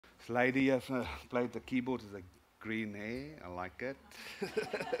lady has played the keyboard with the green hair. I like it.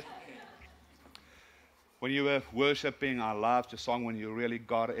 When you were worshiping, I loved the song. When you really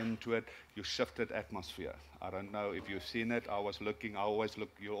got into it, you shifted atmosphere. I don't know if you've seen it. I was looking. I always look.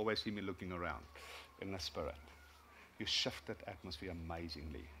 You always see me looking around in the spirit. You shifted atmosphere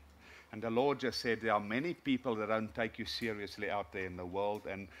amazingly. And the Lord just said there are many people that don't take you seriously out there in the world,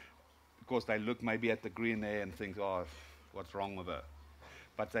 and because they look maybe at the green hair and think, oh, what's wrong with her?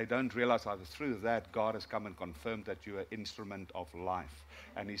 But they don't realize how through that God has come and confirmed that you're an instrument of life.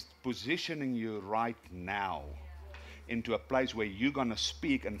 And He's positioning you right now into a place where you're going to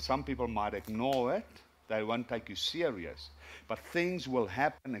speak, and some people might ignore it. They won't take you serious. But things will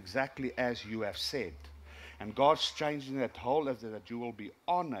happen exactly as you have said. And God's changing that whole that you will be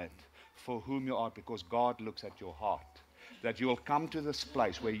honored for whom you are, because God looks at your heart. That you will come to this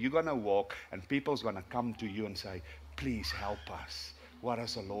place where you're going to walk and people's going to come to you and say, please help us. What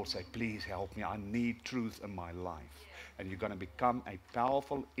does the Lord say? Please help me. I need truth in my life. And you're going to become a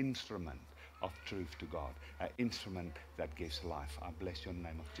powerful instrument of truth to God. An instrument that gives life. I bless you in the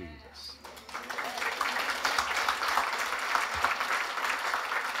name of Jesus.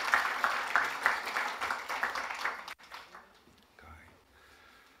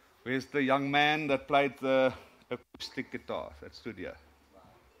 Where's the young man that played the acoustic guitar that stood here?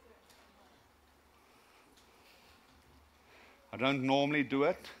 I don't normally do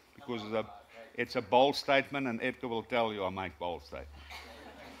it because it's a bold statement, and Edgar will tell you I make bold statements.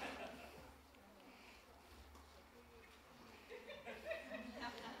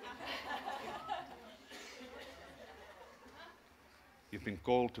 You've been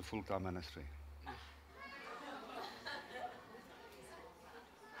called to full-time ministry.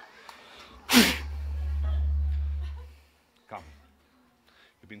 Come.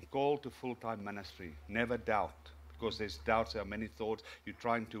 You've been called to full-time ministry. Never doubt, because there's doubts, there are many thoughts. You're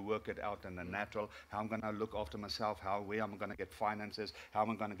trying to work it out in the natural. How I'm going to look after myself, where I'm going to get finances, how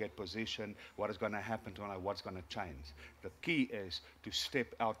I'm going to get position, what is going to happen to me, what's going to change. The key is to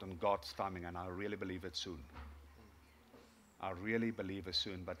step out on God's timing, and I really believe it soon. I really believe it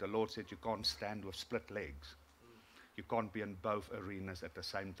soon. But the Lord said you can't stand with split legs. You can't be in both arenas at the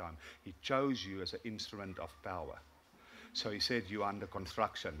same time. He chose you as an instrument of power. So He said you're under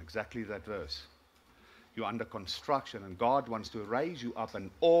construction. Exactly that verse. You're under construction, and God wants to raise you up in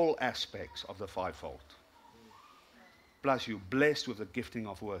all aspects of the fivefold. Plus you're blessed with the gifting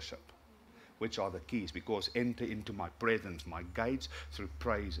of worship, which are the keys, because enter into my presence, my gates, through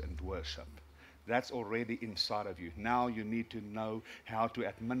praise and worship. That's already inside of you. Now you need to know how to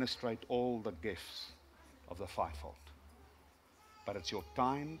administrate all the gifts of the fivefold. But it's your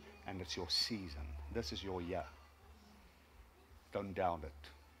time and it's your season. This is your year. Don't doubt it.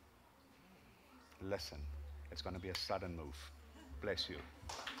 Listen. It's going to be a sudden move. Bless you.